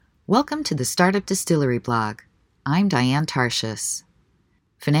Welcome to the Startup Distillery blog. I'm Diane Tarshis.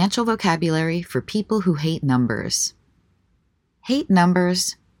 Financial vocabulary for people who hate numbers. Hate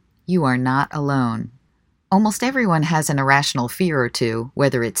numbers? You are not alone. Almost everyone has an irrational fear or two,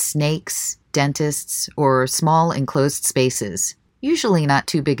 whether it's snakes, dentists, or small enclosed spaces. Usually not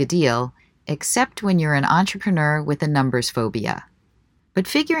too big a deal, except when you're an entrepreneur with a numbers phobia. But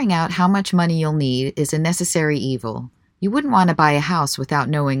figuring out how much money you'll need is a necessary evil. You wouldn't want to buy a house without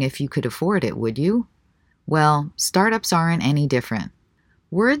knowing if you could afford it, would you? Well, startups aren't any different.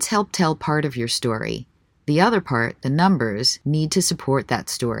 Words help tell part of your story. The other part, the numbers, need to support that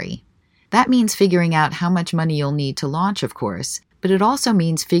story. That means figuring out how much money you'll need to launch, of course, but it also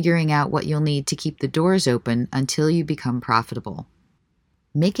means figuring out what you'll need to keep the doors open until you become profitable.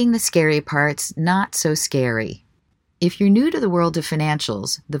 Making the scary parts not so scary. If you're new to the world of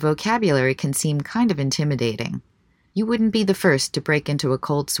financials, the vocabulary can seem kind of intimidating. You wouldn't be the first to break into a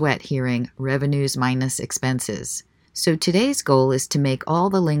cold sweat hearing revenues minus expenses. So today's goal is to make all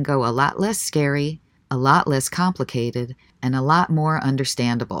the lingo a lot less scary, a lot less complicated, and a lot more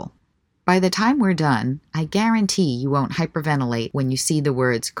understandable. By the time we're done, I guarantee you won't hyperventilate when you see the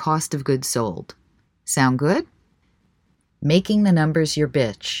words cost of goods sold. Sound good? Making the numbers your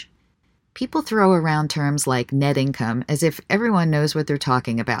bitch. People throw around terms like net income as if everyone knows what they're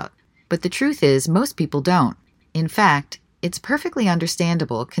talking about. But the truth is, most people don't. In fact, it's perfectly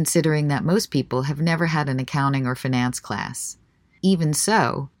understandable considering that most people have never had an accounting or finance class. Even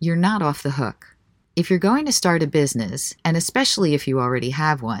so, you're not off the hook. If you're going to start a business, and especially if you already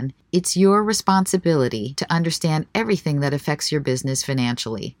have one, it's your responsibility to understand everything that affects your business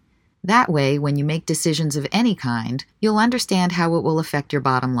financially. That way, when you make decisions of any kind, you'll understand how it will affect your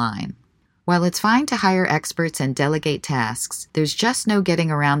bottom line. While it's fine to hire experts and delegate tasks, there's just no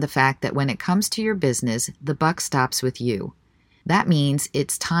getting around the fact that when it comes to your business, the buck stops with you. That means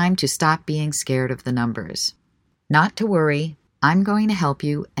it's time to stop being scared of the numbers. Not to worry, I'm going to help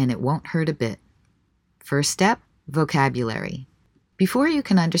you and it won't hurt a bit. First step, vocabulary. Before you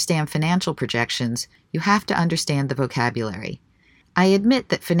can understand financial projections, you have to understand the vocabulary. I admit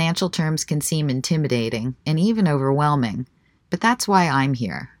that financial terms can seem intimidating and even overwhelming, but that's why I'm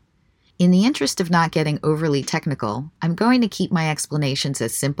here. In the interest of not getting overly technical, I'm going to keep my explanations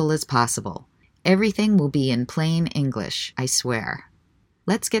as simple as possible. Everything will be in plain English, I swear.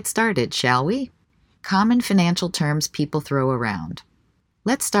 Let's get started, shall we? Common financial terms people throw around.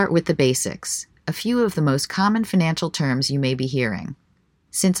 Let's start with the basics, a few of the most common financial terms you may be hearing.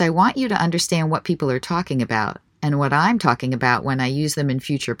 Since I want you to understand what people are talking about, and what I'm talking about when I use them in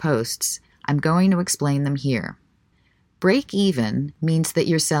future posts, I'm going to explain them here. Break even means that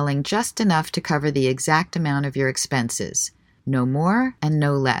you're selling just enough to cover the exact amount of your expenses, no more and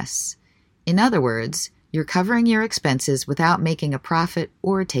no less. In other words, you're covering your expenses without making a profit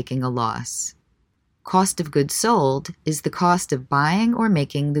or taking a loss. Cost of goods sold is the cost of buying or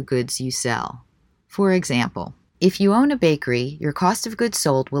making the goods you sell. For example, if you own a bakery, your cost of goods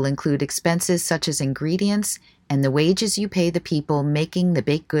sold will include expenses such as ingredients and the wages you pay the people making the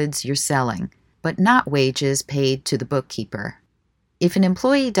baked goods you're selling, but not wages paid to the bookkeeper. If an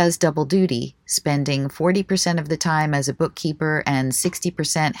employee does double duty, spending 40% of the time as a bookkeeper and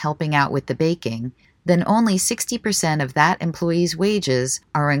 60% helping out with the baking, then only 60% of that employee's wages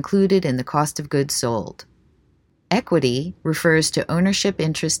are included in the cost of goods sold. Equity refers to ownership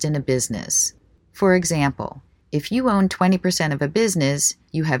interest in a business. For example, if you own 20% of a business,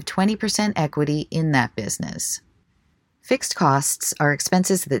 you have 20% equity in that business. Fixed costs are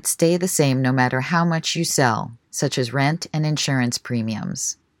expenses that stay the same no matter how much you sell, such as rent and insurance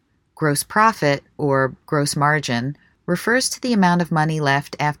premiums. Gross profit, or gross margin, refers to the amount of money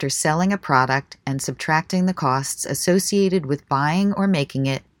left after selling a product and subtracting the costs associated with buying or making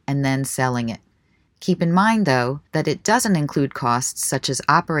it and then selling it. Keep in mind, though, that it doesn't include costs such as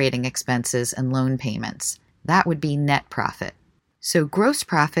operating expenses and loan payments. That would be net profit. So gross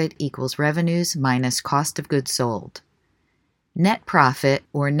profit equals revenues minus cost of goods sold. Net profit,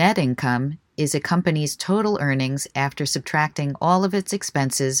 or net income, is a company's total earnings after subtracting all of its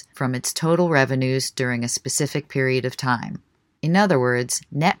expenses from its total revenues during a specific period of time. In other words,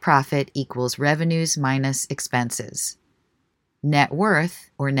 net profit equals revenues minus expenses. Net worth,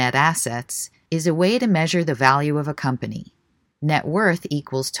 or net assets, is a way to measure the value of a company. Net worth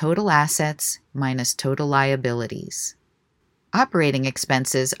equals total assets minus total liabilities. Operating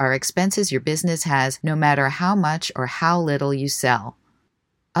expenses are expenses your business has no matter how much or how little you sell.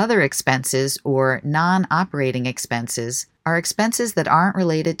 Other expenses, or non-operating expenses, are expenses that aren't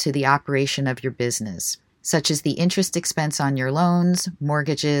related to the operation of your business, such as the interest expense on your loans,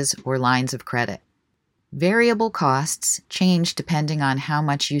 mortgages, or lines of credit. Variable costs change depending on how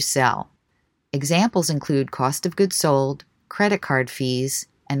much you sell. Examples include cost of goods sold, credit card fees,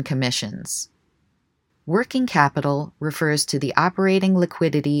 and commissions. Working capital refers to the operating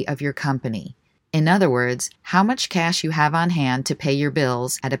liquidity of your company. In other words, how much cash you have on hand to pay your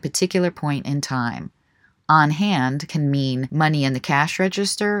bills at a particular point in time. On hand can mean money in the cash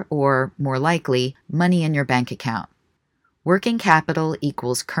register or, more likely, money in your bank account. Working capital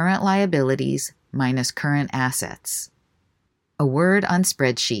equals current liabilities minus current assets. A word on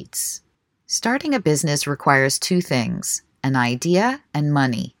spreadsheets. Starting a business requires two things, an idea and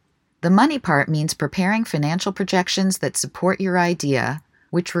money. The money part means preparing financial projections that support your idea,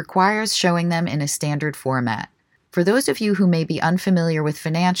 which requires showing them in a standard format. For those of you who may be unfamiliar with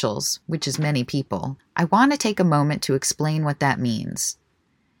financials, which is many people, I want to take a moment to explain what that means.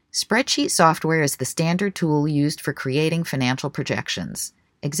 Spreadsheet software is the standard tool used for creating financial projections.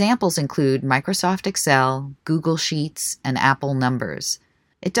 Examples include Microsoft Excel, Google Sheets, and Apple Numbers.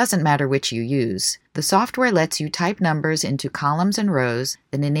 It doesn't matter which you use. The software lets you type numbers into columns and rows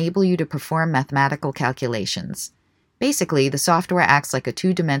that enable you to perform mathematical calculations. Basically, the software acts like a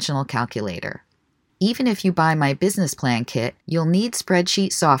two-dimensional calculator. Even if you buy my business plan kit, you'll need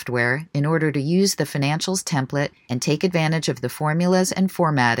spreadsheet software in order to use the financials template and take advantage of the formulas and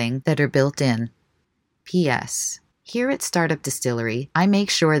formatting that are built in. P.S. Here at Startup Distillery, I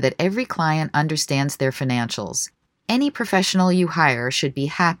make sure that every client understands their financials. Any professional you hire should be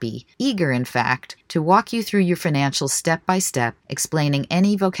happy, eager in fact, to walk you through your financials step by step, explaining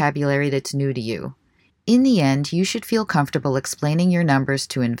any vocabulary that's new to you. In the end, you should feel comfortable explaining your numbers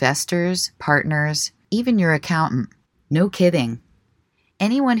to investors, partners, even your accountant. No kidding.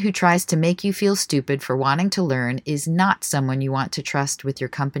 Anyone who tries to make you feel stupid for wanting to learn is not someone you want to trust with your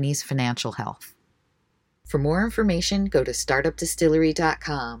company's financial health. For more information, go to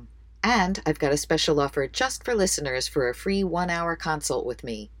startupdistillery.com. And I've got a special offer just for listeners for a free 1-hour consult with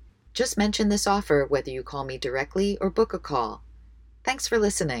me. Just mention this offer whether you call me directly or book a call. Thanks for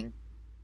listening.